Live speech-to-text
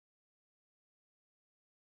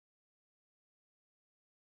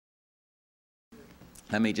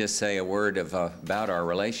let me just say a word about our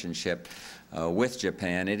relationship with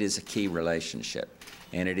Japan. It is a key relationship,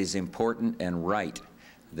 and it is important and right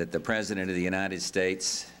that the President of the United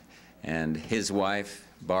States and his wife,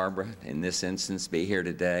 Barbara, in this instance, be here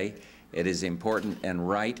today. It is important and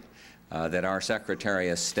right that our Secretary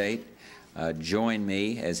of State join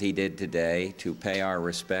me, as he did today, to pay our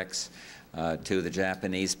respects to the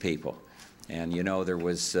Japanese people. And you know, there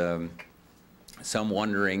was some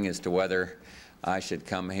wondering as to whether I should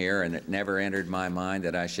come here, and it never entered my mind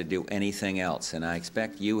that I should do anything else. And I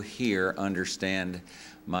expect you here understand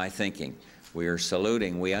my thinking. We are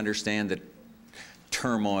saluting. We understand the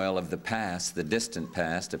turmoil of the past, the distant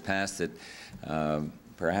past, a past that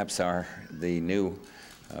perhaps the new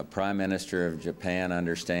Prime Minister of Japan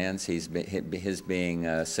understands. His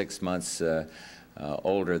being 6 months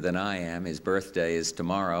older than I am. His birthday is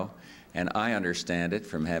tomorrow, and I understand it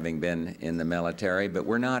from having been in the military, but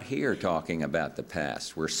we're not here talking about the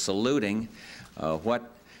past. We're saluting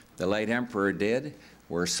what the late Emperor did.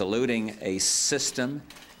 We're saluting a system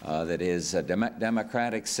that is a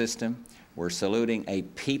democratic system. We're saluting a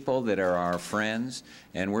people that are our friends,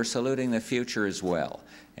 and we're saluting the future as well.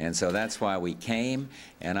 And so that's why we came,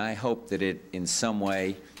 and I hope that it in some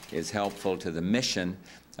way is helpful to the mission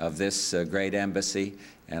of this great embassy,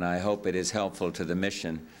 and I hope it is helpful to the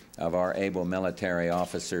mission of our able military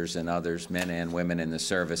officers and others, men and women in the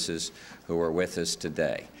services, who are with us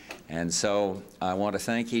today. And so I want to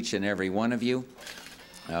thank each and every one of you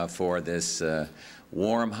for this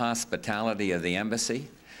warm hospitality of the embassy.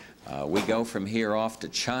 We go from here off to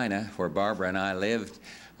China, where Barbara and I lived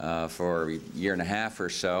for a year and a half or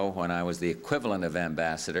so when I was the equivalent of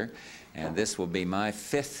ambassador. And this will be my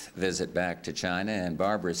 5th visit back to China and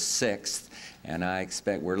Barbara's 6th. And I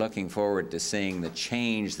expect we're looking forward to seeing the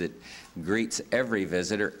change that greets every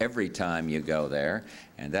visitor every time you go there.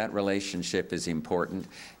 And that relationship is important.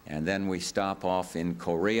 And then we stop off in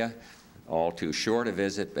Korea, all too short a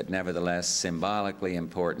visit, but nevertheless symbolically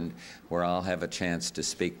important, where I'll have a chance to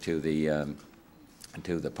speak to the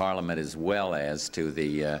Parliament as well as to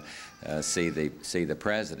see the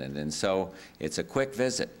President. And so it's a quick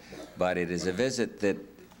visit, but it is a visit that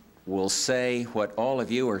will say what all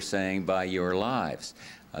of you are saying by your lives,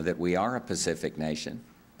 that we are a Pacific nation,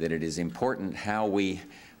 that it is important how we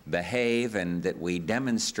behave, and that we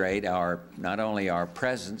demonstrate not only our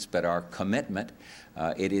presence but our commitment.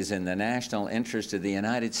 It is in the national interest of the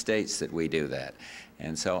United States that we do that.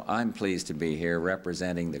 And so I'm pleased to be here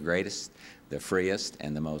representing the greatest, the freest,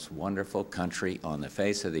 and the most wonderful country on the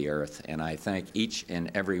face of the earth. And I thank each and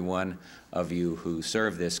every one of you who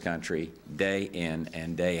serve this country day in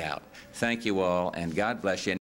and day out. Thank you all, and God bless you.